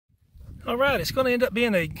All right, it's going to end up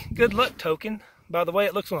being a good luck token. By the way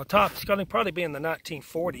it looks on the top, it's going to probably be in the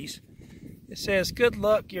 1940s. It says, "Good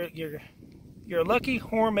luck, you're a lucky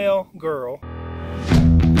Hormel girl."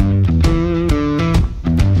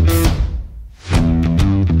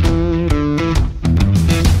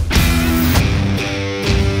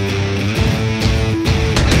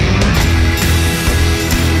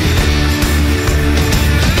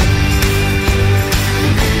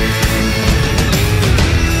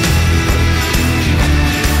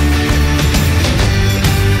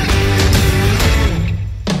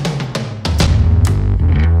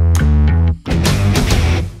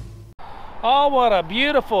 Oh, what a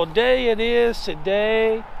beautiful day it is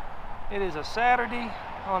today. It is a Saturday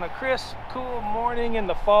on a crisp, cool morning in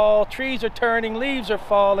the fall. Trees are turning, leaves are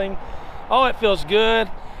falling. Oh, it feels good.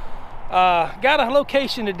 Got a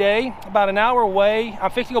location today, about an hour away. I'm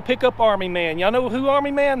fixing to go pick up Army Man. Y'all know who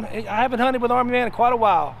Army Man? I haven't hunted with Army Man in quite a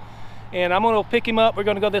while. And I'm gonna pick him up. We're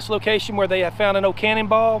gonna go to this location where they have found an old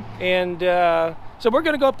cannonball. And so we're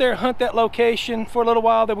gonna go up there and hunt that location for a little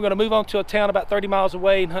while. Then we're gonna move on to a town about 30 miles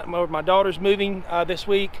away and hunt where my daughter's moving this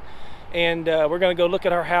week. And we're gonna go look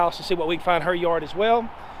at her house and see what we can find in her yard as well.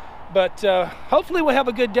 But hopefully we'll have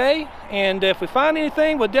a good day. And if we find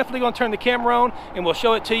anything, we're definitely gonna turn the camera on and we'll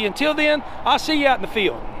show it to you. Until then, I'll see you out in the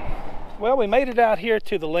field. Well, we made it out here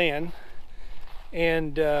to the land.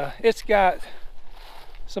 And it's got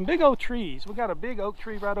some big old trees. We got a big oak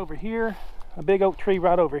tree right over here, a big oak tree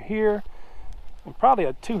right over here, and probably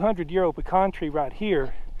a 200-year-old pecan tree right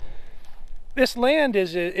here. This land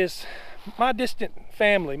is my distant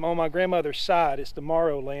family on my grandmother's side. It's the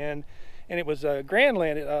Morrow land, and it was a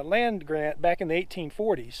land grant back in the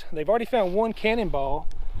 1840s. They've already found one cannonball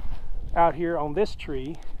out here on this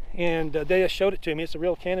tree, and they just showed it to me. It's a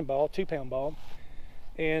real cannonball, 2-pound ball.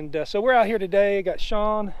 And so we're out here today. I got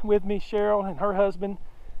Sean with me, Cheryl, and her husband.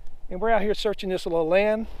 And we're out here searching this little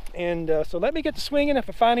land. And so let me get to swinging. If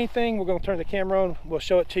I find anything, we're going to turn the camera on. We'll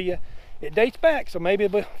show it to you. It dates back, so maybe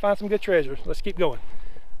we'll find some good treasures. Let's keep going.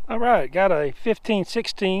 All right, got a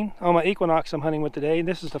 15-16 on my Equinox I'm hunting with today. And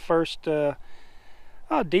this is the first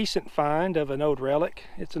decent find of an old relic.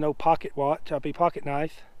 It's an old pocket watch, pocket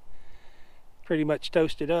knife. Pretty much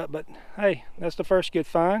toasted up, but hey, that's the first good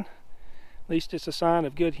find. At least it's a sign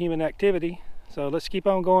of good human activity. So let's keep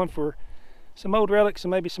on going for some old relics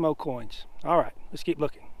and maybe some old coins. All right, let's keep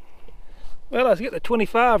looking. Well, I was getting the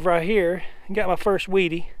 25 right here and got my first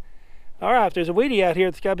weedy. All right, if there's a weedy out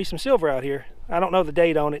here, there's got to be some silver out here. I don't know the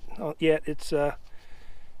date on it yet. It's I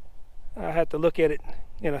have to look at it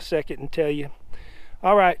in a second and tell you.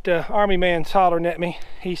 All right, Army Man's hollering at me.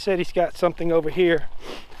 He said he's got something over here,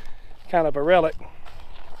 kind of a relic.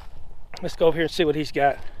 Let's go over here and see what he's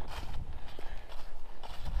got.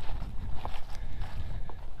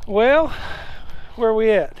 Well, where are we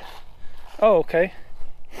at? Oh, okay.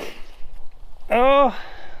 Oh,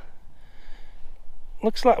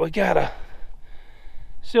 looks like we got a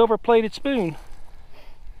silver plated spoon.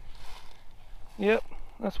 Yep,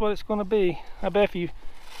 that's what it's going to be. I bet if you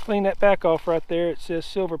clean that back off right there, it says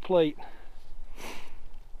silver plate.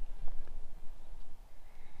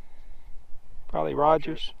 Probably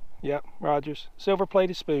Rogers. Yep, Rogers. Silver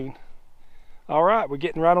plated spoon. All right, we're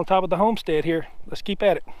getting right on top of the homestead here. Let's keep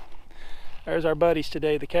at it. There's our buddies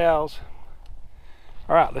today, the cows.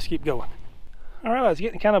 All right, let's keep going. All right, I was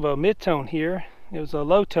getting kind of a mid-tone here. It was a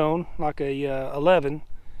low tone, like a 11.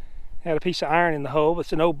 Had a piece of iron in the hole.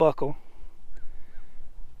 It's an old buckle.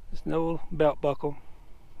 It's an old belt buckle.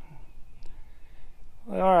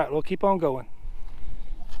 All right, we'll keep on going.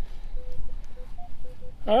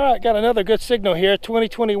 All right, got another good signal here,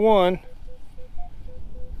 2021.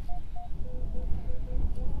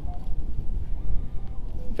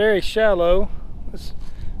 Very shallow. It's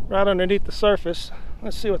right underneath the surface.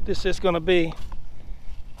 Let's see what this is going to be.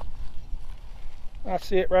 I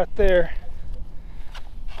see it right there.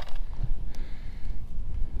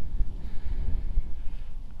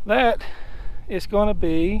 That is going to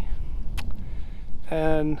be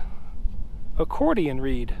an accordion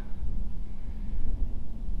reed.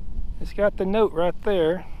 It's got the note right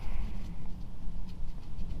there.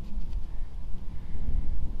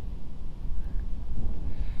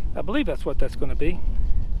 I believe that's what that's going to be.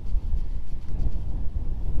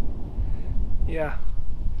 Yeah,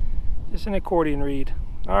 just an accordion reed.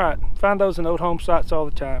 All right, find those in old home sites all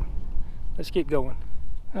the time. Let's keep going.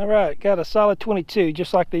 All right, got a solid 22,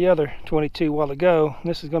 just like the other 22 a while ago.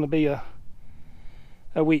 This is going to be a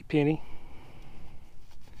wheat penny.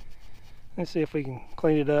 Let's see if we can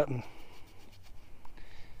clean it up. And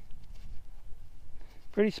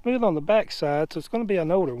pretty smooth on the back side, so it's going to be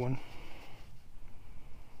an older one.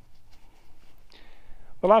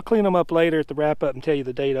 Well, I'll clean them up later at the wrap up and tell you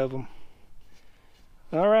the date of them.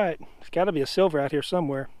 All right, there's got to be a silver out here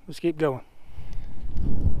somewhere. Let's keep going.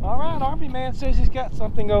 All right, Army Man says he's got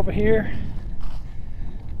something over here.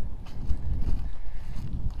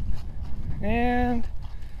 And,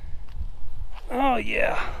 oh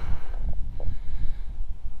yeah.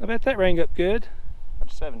 I bet that rang up good.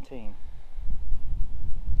 Up 17.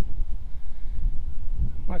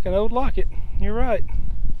 Like an old locket. You're right.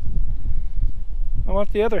 I wonder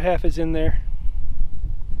if the other half is in there.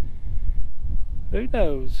 Who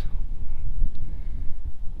knows?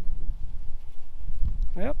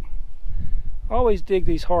 Yep. I always dig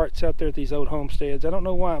these hearts out there at these old homesteads. I don't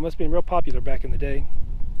know why. It must have been real popular back in the day.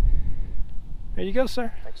 There you go,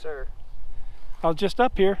 sir. Thanks, sir. I was just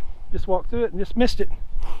up here, just walked through it and just missed it.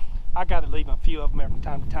 I got to leave a few of them from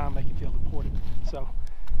time to time, make it feel important. So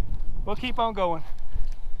we'll keep on going.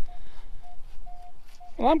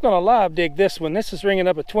 Well, I'm going to live dig this one. This is ringing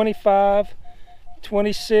up at 25,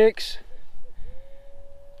 26,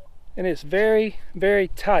 and it's very, very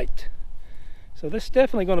tight. So this is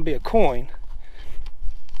definitely going to be a coin.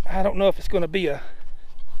 I don't know if it's going to be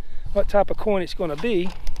what type of coin it's going to be,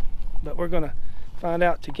 but we're going to find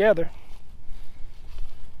out together.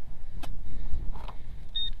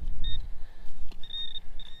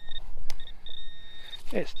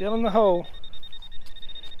 It's still in the hole.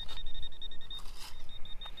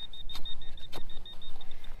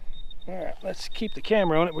 All right, let's keep the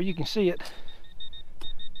camera on it where you can see it.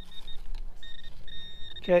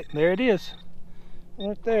 Okay, there it is.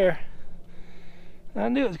 Right there. I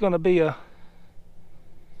knew it was going to be a...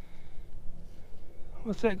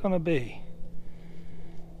 What's that going to be?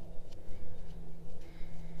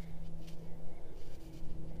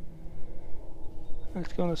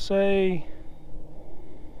 It's going to say...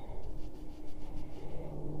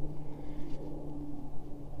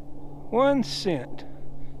 $1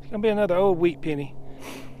 It's going to be another old wheat penny.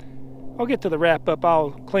 I'll get to the wrap up.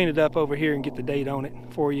 I'll clean it up over here and get the date on it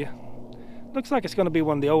for you. Looks like it's going to be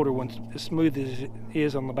one of the older ones, as smooth as it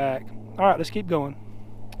is on the back. All right, let's keep going.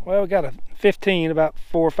 Well, we got a 15 about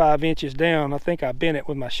 4 or 5 inches down. I think I bent it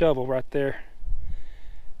with my shovel right there.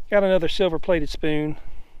 Got another silver plated spoon,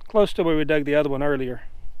 close to where we dug the other one earlier.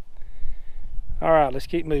 All right, let's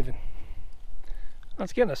keep moving.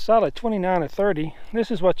 It's getting a solid 29 or 30. This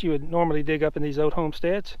is what you would normally dig up in these old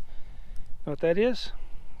homesteads. Know what that is?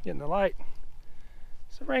 Getting the light.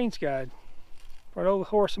 It's a range guide for an old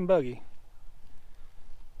horse and buggy.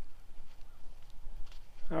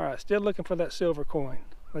 All right, still looking for that silver coin.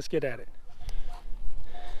 Let's get at it.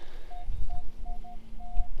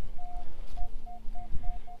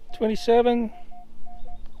 $27,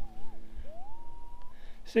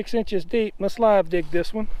 6 inches deep. Let's live dig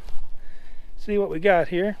this one. See what we got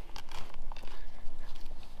here.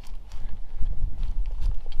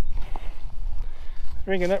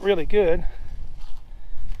 Ringing up really good.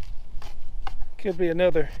 Could be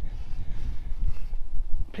another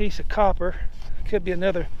piece of copper. Could be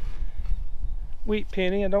another wheat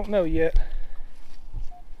penny. I don't know yet.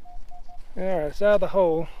 All right, it's out of the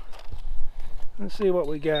hole. Let's see what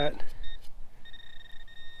we got.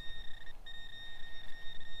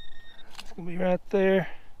 It's gonna be right there.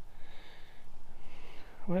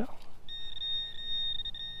 Well,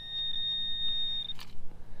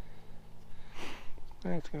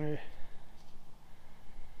 that's gonna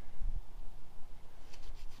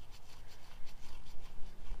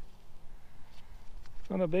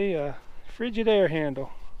be a Frigidaire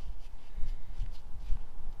handle.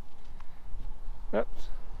 Oops.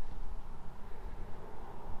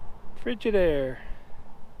 Frigidaire.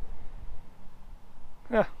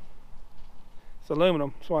 Ah, it's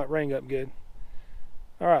aluminum, that's why it rang up good.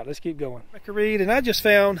 All right, let's keep going. I can read, and I just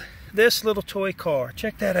found this little toy car.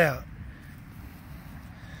 Check that out.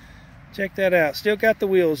 Check that out. Still got the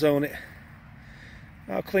wheels on it.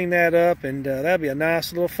 I'll clean that up, and that'll be a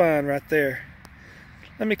nice little find right there.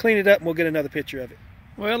 Let me clean it up, and we'll get another picture of it.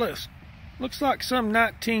 Well, it looks like some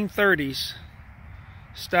 1930s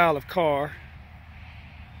style of car,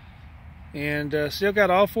 and still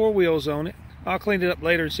got all 4 wheels on it. I'll clean it up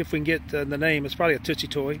later and see if we can get the name. It's probably a Tootsie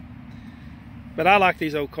Toy. But I like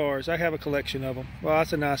these old cars. I have a collection of them. Well,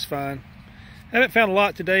 that's a nice find. Haven't found a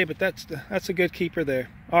lot today, but that's a good keeper there.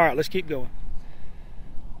 All right, let's keep going.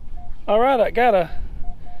 All right, I got a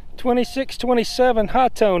 26-27 high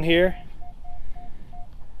tone here.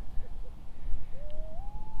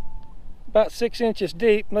 About 6 inches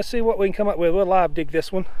deep. Let's see what we can come up with. We'll live dig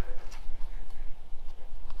this one.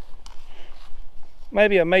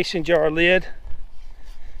 Maybe a mason jar lid.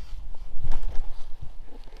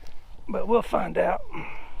 But we'll find out.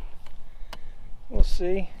 We'll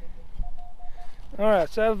see. All right,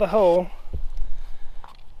 it's out of the hole.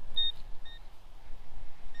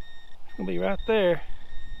 It's gonna be right there.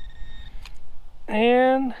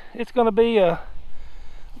 And it's gonna be a,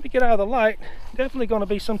 let me get out of the light, definitely gonna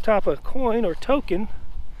be some type of coin or token.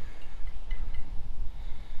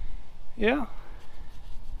 Yeah.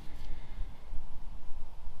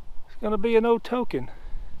 It's gonna be an old token.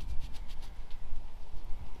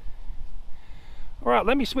 All right,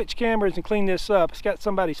 let me switch cameras and clean this up. It's got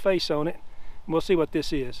somebody's face on it, and we'll see what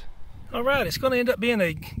this is. All right, it's gonna end up being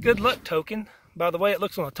a good luck token. By the way it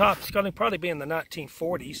looks on the top, it's gonna probably be in the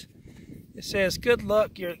 1940s. It says, good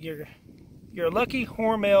luck, you're a lucky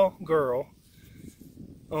Hormel girl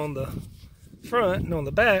on the front, and on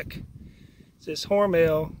the back, it says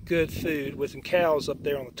Hormel good food with some cows up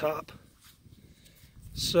there on the top.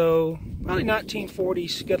 So, probably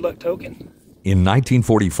 1940s good luck token. In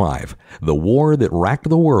 1945, the war that racked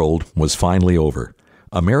the world was finally over.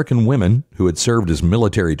 American women who had served as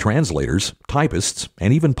military translators, typists,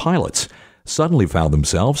 and even pilots suddenly found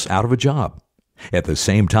themselves out of a job. At the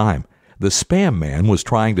same time, the Spam Man was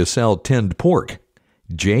trying to sell tinned pork.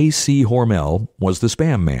 J.C. Hormel was the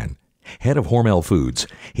Spam Man. Head of Hormel Foods,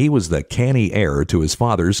 he was the canny heir to his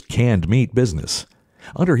father's canned meat business.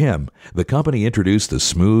 Under him, the company introduced the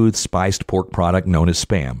smooth, spiced pork product known as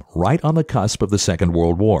Spam, right on the cusp of the Second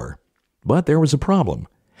World War. But there was a problem.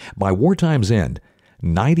 By wartime's end,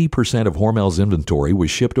 90% of Hormel's inventory was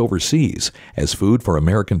shipped overseas as food for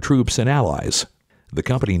American troops and allies. The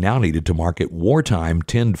company now needed to market wartime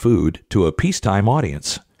tinned food to a peacetime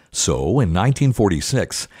audience. So, in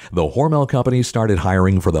 1946, the Hormel Company started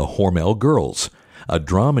hiring for the Hormel Girls, a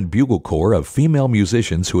drum and bugle corps of female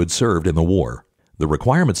musicians who had served in the war. The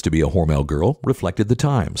requirements to be a Hormel girl reflected the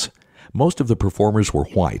times. Most of the performers were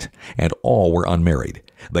white, and all were unmarried.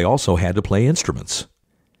 They also had to play instruments.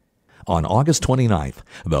 On August 29th,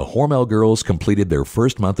 the Hormel Girls completed their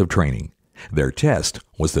first month of training. Their test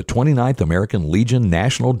was the 29th American Legion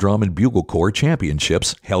National Drum and Bugle Corps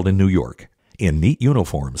Championships held in New York. In neat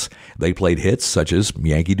uniforms, they played hits such as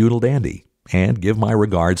Yankee Doodle Dandy and Give My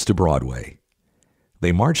Regards to Broadway.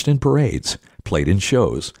 They marched in parades, played in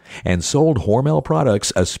shows, and sold Hormel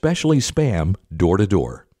products, especially Spam, door to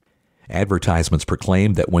door. Advertisements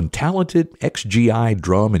proclaimed that when talented ex-GI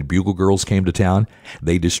drum and bugle girls came to town,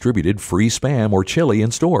 they distributed free Spam or chili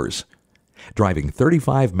in stores. Driving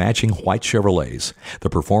 35 matching white Chevrolets, the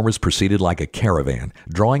performers proceeded like a caravan,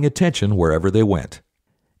 drawing attention wherever they went.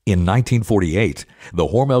 In 1948, the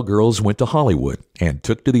Hormel Girls went to Hollywood and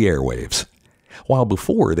took to the airwaves. While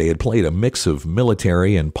before they had played a mix of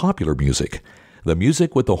military and popular music, the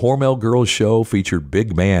music with the Hormel Girls show featured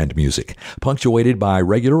big band music, punctuated by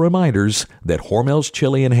regular reminders that Hormel's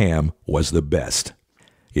chili and ham was the best.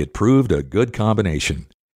 It proved a good combination.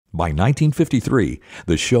 By 1953,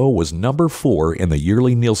 the show was number 4 in the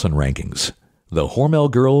yearly Nielsen rankings. The Hormel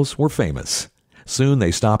Girls were famous. Soon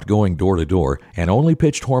they stopped going door to door and only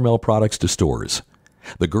pitched Hormel products to stores.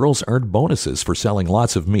 The girls earned bonuses for selling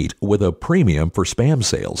lots of meat with a premium for Spam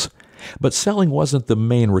sales. But selling wasn't the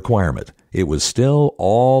main requirement. It was still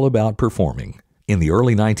all about performing. In the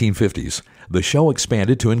early 1950s, the show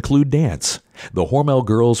expanded to include dance. The Hormel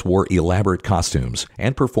Girls wore elaborate costumes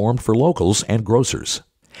and performed for locals and grocers.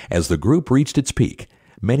 As the group reached its peak,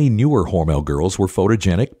 many newer Hormel Girls were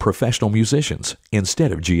photogenic professional musicians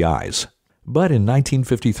instead of GIs. But in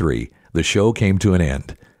 1953, the show came to an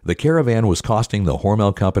end. The caravan was costing the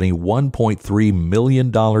Hormel Company $1.3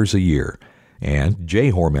 million a year, and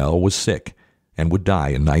J. Hormel was sick and would die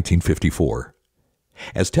in 1954.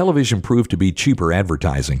 As television proved to be cheaper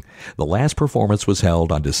advertising, the last performance was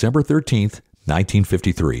held on December 13,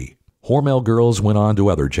 1953. Hormel Girls went on to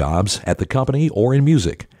other jobs at the company or in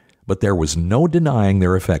music, but there was no denying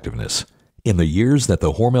their effectiveness. In the years that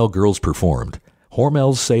the Hormel Girls performed,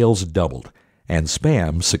 Hormel's sales doubled, and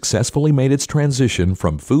Spam successfully made its transition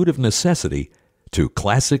from food of necessity to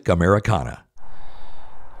classic Americana.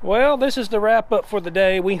 Well, this is the wrap up for the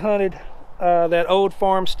day. We hunted that old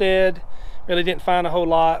farmstead. Really didn't find a whole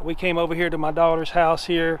lot. We came over here to my daughter's house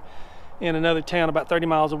here in another town about 30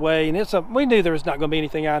 miles away, and we knew there was not going to be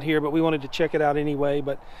anything out here, but we wanted to check it out anyway.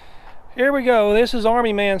 But here we go. This is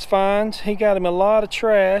Army Man's finds. He got him a lot of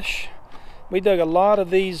trash. We dug a lot of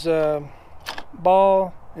these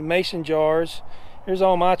ball and mason jars. Here's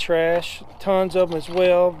all my trash, tons of them as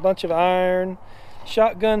well. A bunch of iron,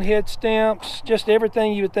 shotgun head stamps, just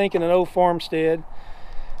everything you would think in an old farmstead.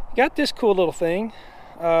 Got this cool little thing.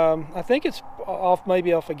 I think it's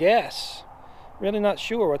maybe off of gas. Really not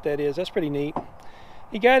sure what that is. That's pretty neat.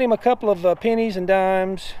 He got him a couple of pennies and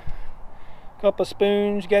dimes, a couple of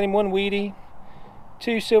spoons, got him one Wheatie,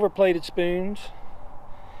 2 silver-plated spoons.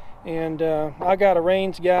 And I got a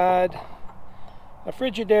Rains guide, a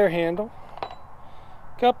Frigidaire handle,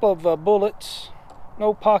 a couple of bullets,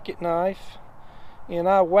 no pocket knife, and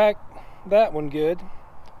I whacked that one good.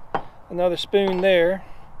 Another spoon there.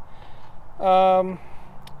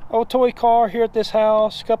 Old toy car here at this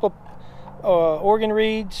house, a couple of organ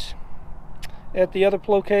reeds at the other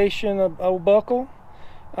location of Old Buckle.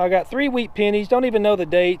 I got 3 wheat pennies, don't even know the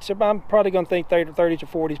dates. I'm probably going to think 30s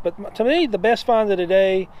or 40s, but to me the best find of the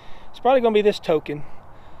day is probably going to be this token.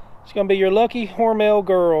 It's going to be your lucky Hormel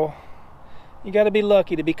Girl. You got to be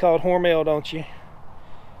lucky to be called Hormel, don't you?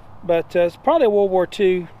 But it's probably a World War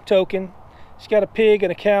II token. It's got a pig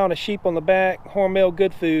and a cow and a sheep on the back, Hormel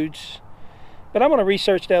Good Foods. But I'm going to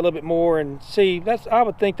research that a little bit more and see. I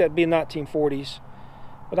would think that'd be 1940s.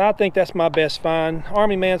 But I think that's my best find.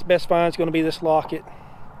 Army man's best find is going to be this locket.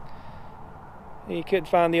 He couldn't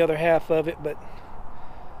find the other half of it, but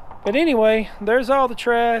anyway, there's all the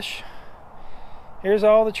trash. Here's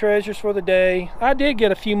all the treasures for the day. I did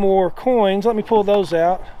get a few more coins. Let me pull those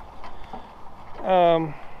out.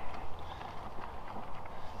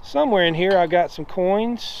 Somewhere in here I got some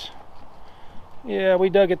coins. Yeah, we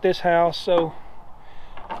dug at this house, so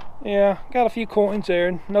yeah, got a few coins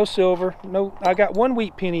there. No silver. No, I got 1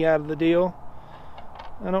 wheat penny out of the deal.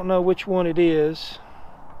 I don't know which one it is.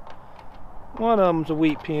 One of them's a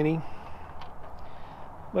wheat penny,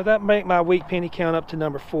 but that make my wheat penny count up to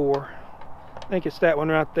number 4. I think it's that one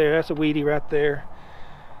right there. That's a wheatie right there.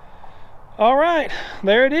 All right,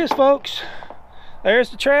 there it is, folks. There's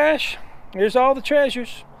the trash. Here's all the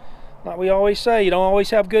treasures. Like we always say, you don't always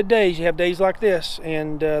have good days. You have days like this.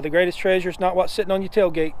 And the greatest treasure is not what's sitting on your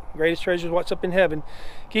tailgate. The greatest treasure is what's up in heaven.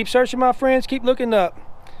 Keep searching, my friends. Keep looking up.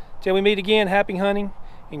 Till we meet again, happy hunting,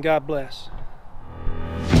 and God bless.